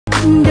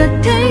Đợt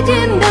thấy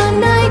thiên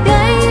đàng nơi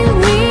đây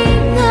nguy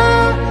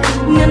nga,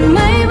 ngàn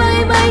mây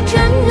bay bay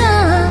trắng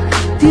ngà,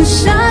 từ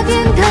xa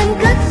thiên thần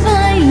cất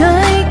vài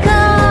lời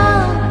ca.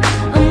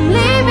 I'm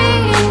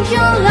living in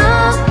your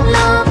love,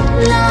 love,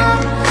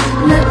 love.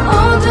 Let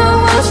all the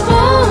walls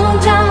fall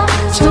down.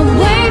 Stop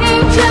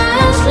waiting,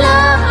 just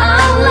love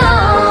out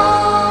loud.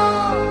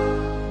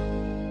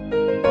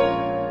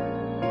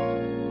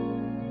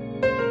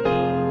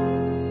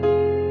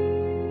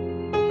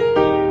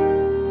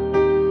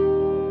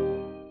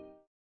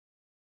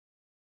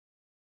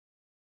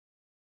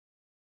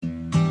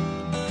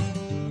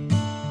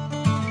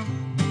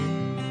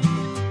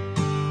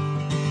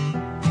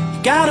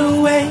 Got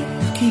a way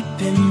of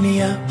keeping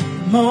me up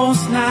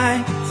most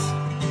nights.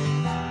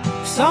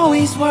 It's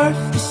always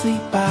worth the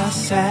sleep I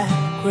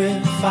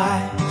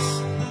sacrifice.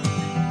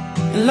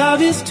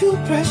 Love is too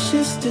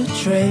precious to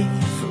trade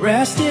for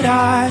rested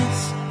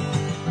eyes.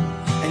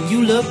 And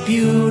you look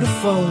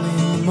beautiful in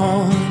the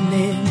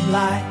morning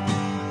light.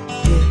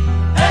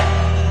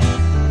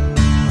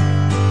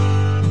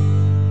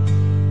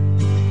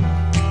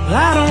 Well,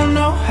 I don't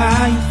know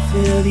how you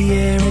feel the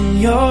air in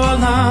your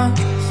lungs.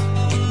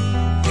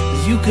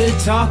 You could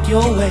talk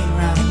your way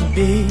around the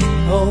big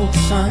old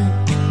sun,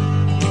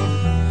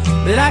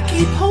 but I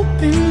keep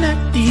hoping that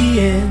the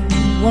end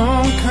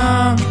won't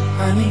come,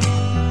 honey.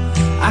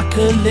 I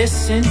could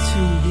listen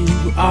to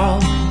you all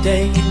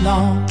day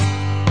long.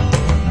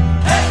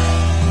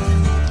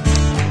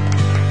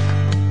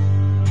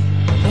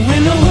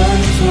 When the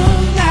words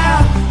run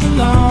out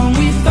along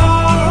with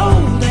our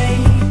old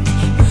age,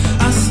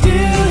 I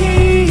still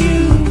hear you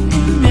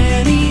in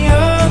many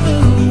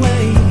other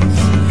ways.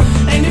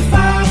 And if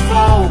I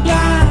fall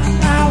blind,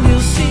 I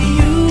will see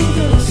you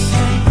the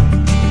same.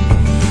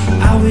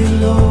 I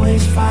will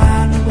always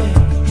find a way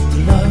to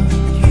love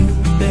you,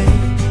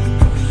 babe.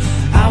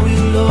 I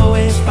will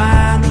always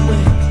find a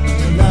way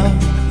to love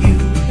you,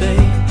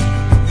 babe.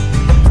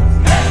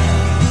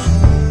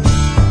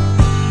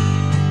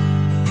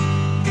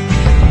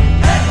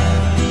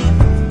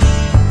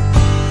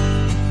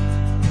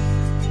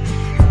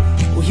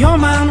 Well, your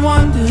mind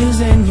wanders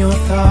and your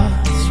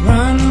thoughts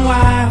run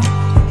wild,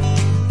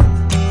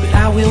 but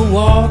I will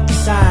walk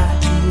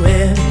beside you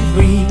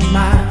every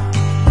mile.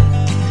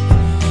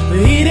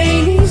 It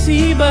ain't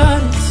easy,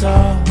 but it's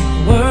all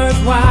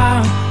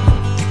worthwhile.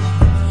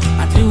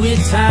 I do it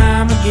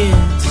time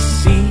again to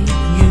see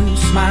you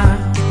smile.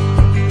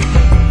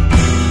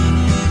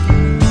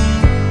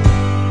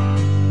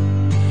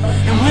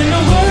 And when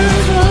the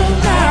words run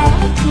out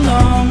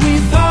along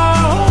with our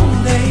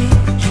old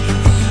age,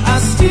 I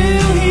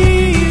still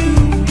hear you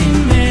in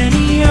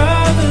many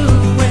other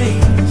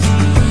ways.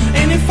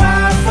 And if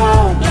I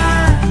fall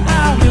blind,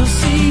 I will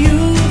see you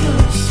the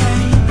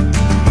same.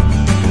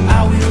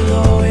 I will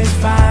always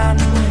find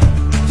a way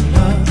to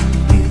love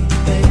you,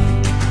 babe.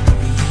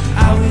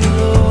 I will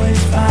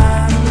always find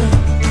a way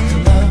to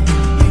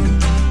love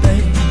you,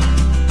 babe.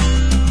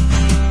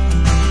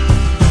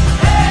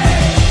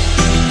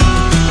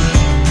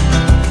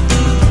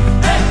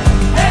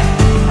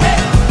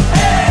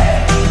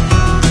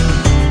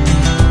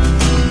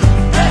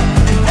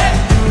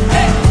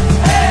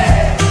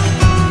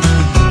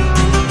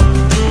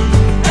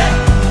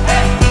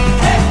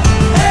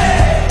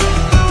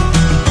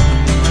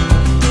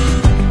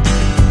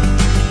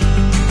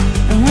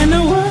 And when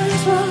the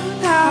words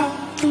run out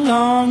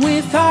along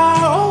with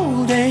our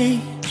old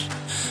age,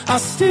 I'll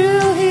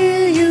still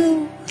hear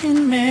you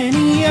in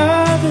many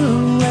other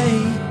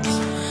ways.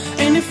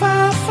 And if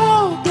I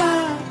fall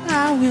blind,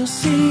 I will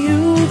see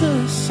you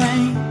the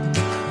same.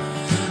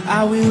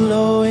 I will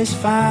always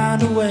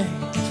find a way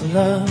to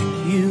love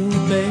you,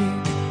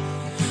 babe.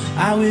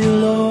 I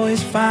will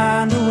always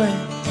find a way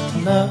to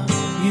love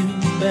you,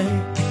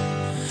 babe.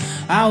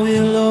 I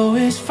will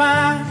always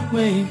find a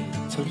way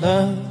to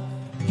love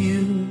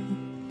you,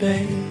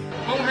 babe.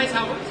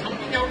 026 sống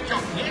với nhau trọn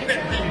nghĩa tình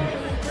tình,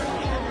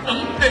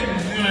 ấm tình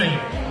người,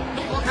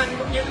 lúc khó khăn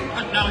cũng như lúc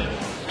thuận lợi,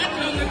 biết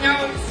thương nhau,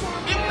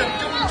 biết tập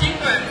trung trí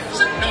tuệ,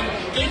 sức động,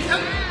 kiến thức,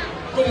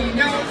 cùng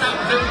nhau tạo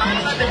dựng